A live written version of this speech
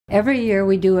Every year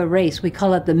we do a race. We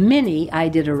call it the mini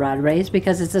Iditarod race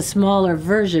because it's a smaller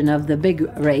version of the big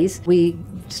race. We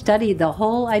study the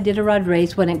whole Iditarod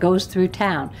race when it goes through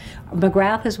town.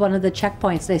 McGrath is one of the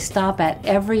checkpoints they stop at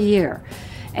every year.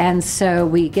 And so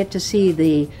we get to see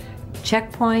the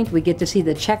checkpoint, we get to see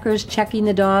the checkers checking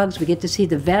the dogs, we get to see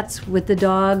the vets with the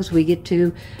dogs, we get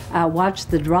to watch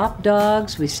the drop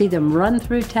dogs, we see them run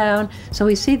through town, so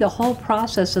we see the whole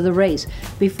process of the race.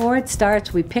 Before it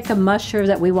starts, we pick a musher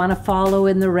that we want to follow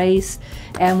in the race,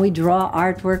 and we draw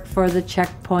artwork for the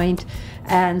checkpoint.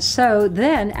 And so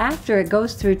then, after it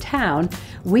goes through town,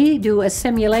 we do a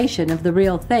simulation of the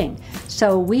real thing.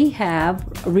 So we have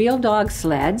real dog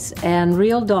sleds and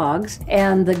real dogs,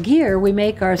 and the gear we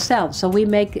make ourselves. So we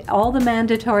make all the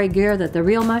mandatory gear that the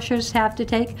real mushers have to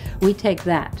take, we take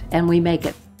that and we make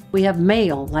it. We have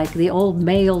mail, like the old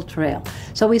mail trail.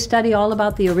 So we study all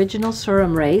about the original Surrey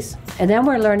race, and then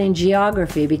we're learning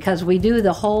geography because we do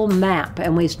the whole map,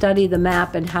 and we study the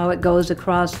map and how it goes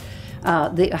across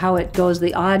how it goes,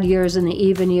 the odd years and the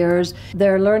even years.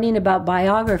 They're learning about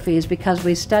biographies because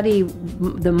we study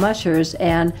the mushers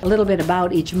and a little bit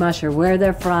about each musher, where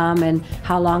they're from and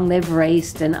how long they've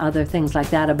raced and other things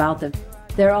like that about them.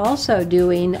 They're also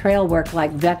doing trail work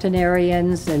like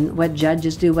veterinarians and what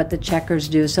judges do, what the checkers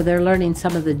do, so they're learning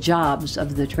some of the jobs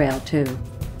of the trail too.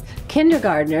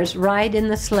 Kindergartners ride in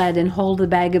the sled and hold the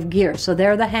bag of gear, so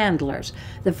they're the handlers.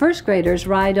 The first graders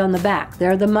ride on the back,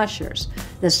 they're the mushers.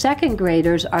 The second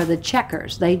graders are the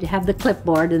checkers. They have the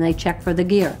clipboard and they check for the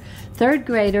gear. Third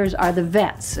graders are the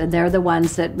vets, and they're the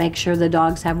ones that make sure the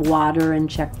dogs have water and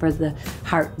check for the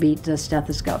heartbeat, the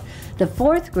stethoscope. The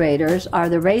fourth graders are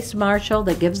the race marshal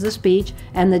that gives the speech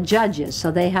and the judges, so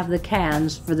they have the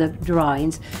cans for the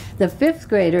drawings. The fifth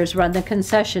graders run the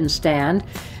concession stand.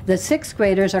 The sixth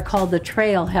graders are called the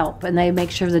trail help, and they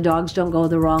make sure the dogs don't go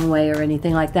the wrong way or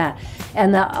anything like that.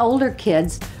 And the older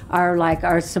kids are like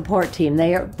our support team.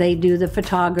 They do the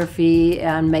photography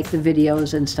and make the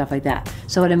videos and stuff like that.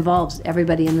 So it involves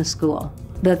everybody in the school.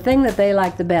 The thing that they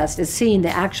like the best is seeing the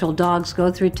actual dogs go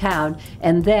through town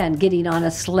and then getting on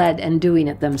a sled and doing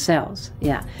it themselves.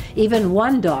 Yeah, even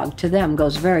one dog to them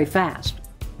goes very fast.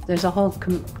 There's a whole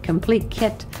complete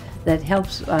kit that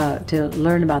helps to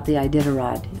learn about the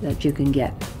Iditarod that you can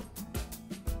get.